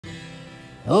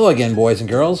Hello again, boys and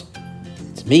girls.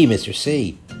 It's me, Mr.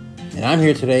 C, and I'm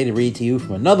here today to read to you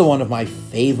from another one of my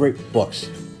favorite books.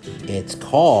 It's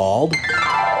called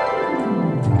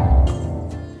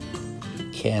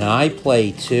Can I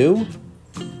Play Too?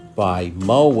 By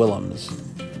Mo Willems.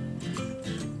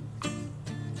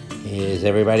 Is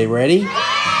everybody ready?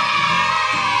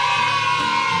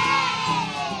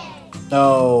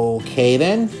 Okay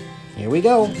then, here we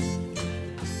go.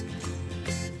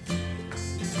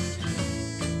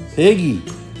 Piggy,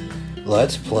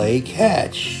 let's play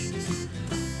catch.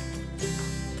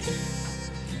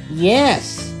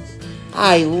 Yes,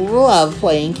 I love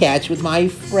playing catch with my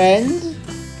friends.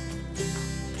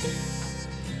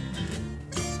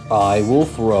 I will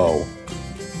throw.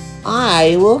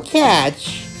 I will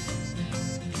catch.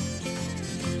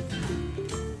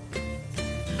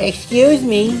 Excuse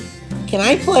me, can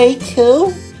I play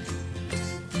too?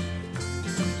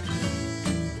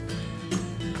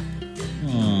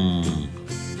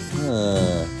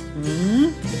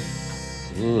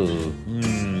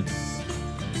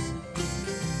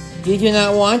 You do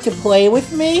not want to play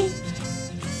with me?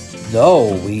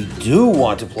 No, we do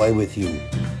want to play with you.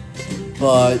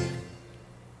 But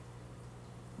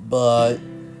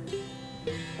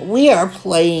we are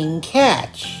playing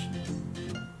catch.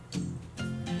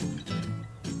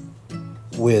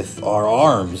 with our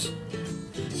arms.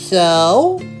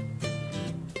 So?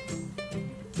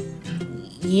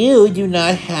 You do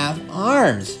not have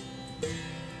arms.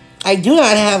 I do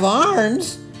not have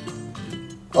arms.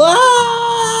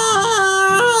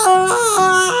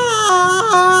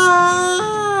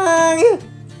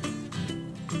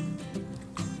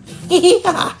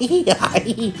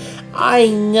 I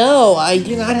know I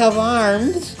do not have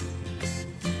arms.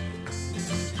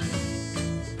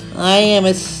 I am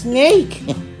a snake.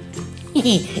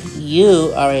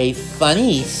 You are a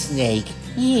funny snake.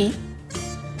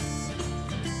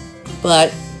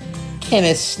 But can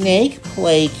a snake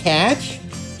play catch?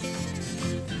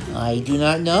 I do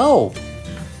not know,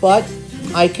 but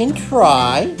I can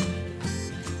try.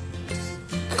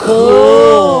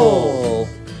 Cool!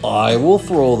 I will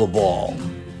throw the ball.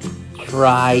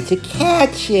 Try to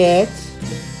catch it.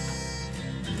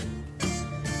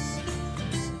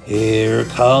 Here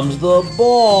comes the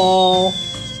ball.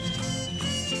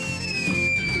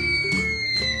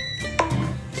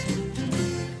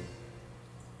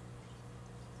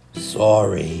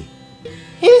 Sorry.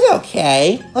 It's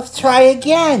okay. Let's try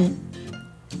again.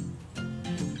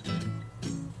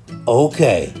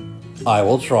 Okay, I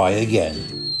will try again.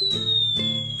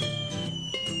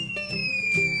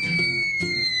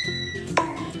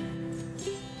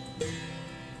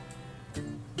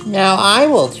 Now I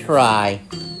will try.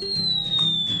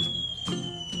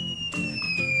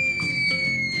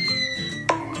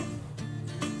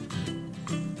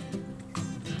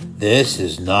 This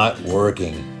is not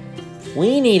working.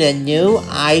 We need a new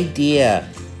idea.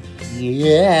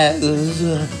 Yes.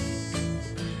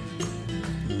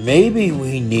 Maybe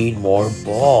we need more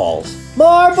balls.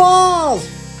 More balls!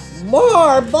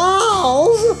 More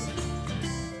balls!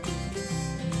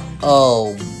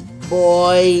 Oh,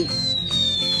 boy.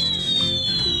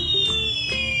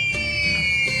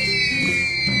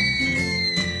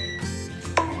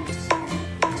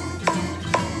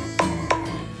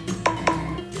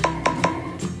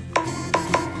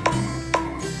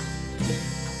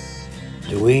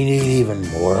 Do we need even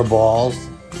more balls?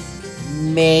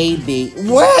 Maybe.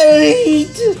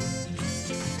 Wait!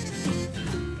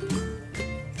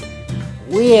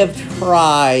 We have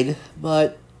tried,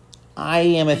 but I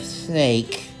am a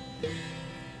snake.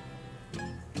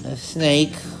 A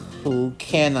snake who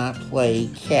cannot play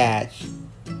catch.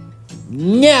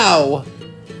 No!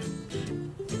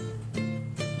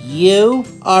 You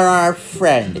are our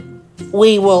friend.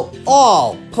 We will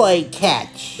all play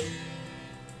catch.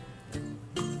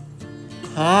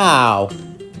 How?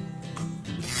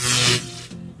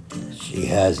 She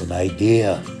has an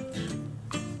idea.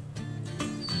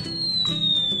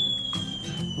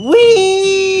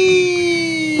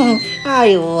 Whee!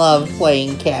 I love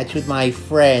playing catch with my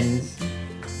friends.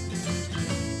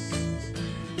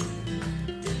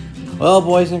 Well,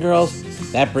 boys and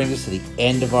girls, that brings us to the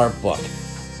end of our book.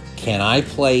 Can I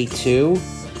Play Too?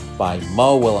 By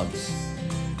Mo Willems.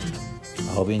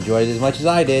 I hope you enjoyed it as much as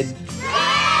I did.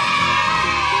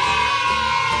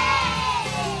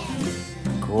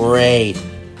 Great.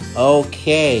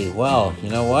 Okay, well, you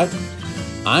know what?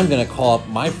 I'm going to call up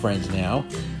my friends now,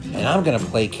 and I'm going to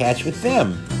play catch with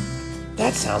them.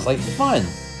 That sounds like fun.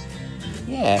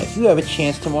 Yeah, if you have a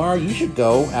chance tomorrow, you should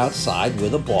go outside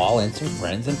with a ball and some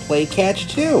friends and play catch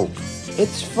too.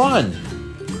 It's fun.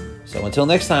 So until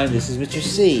next time, this is Mr.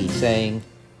 C saying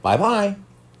bye-bye.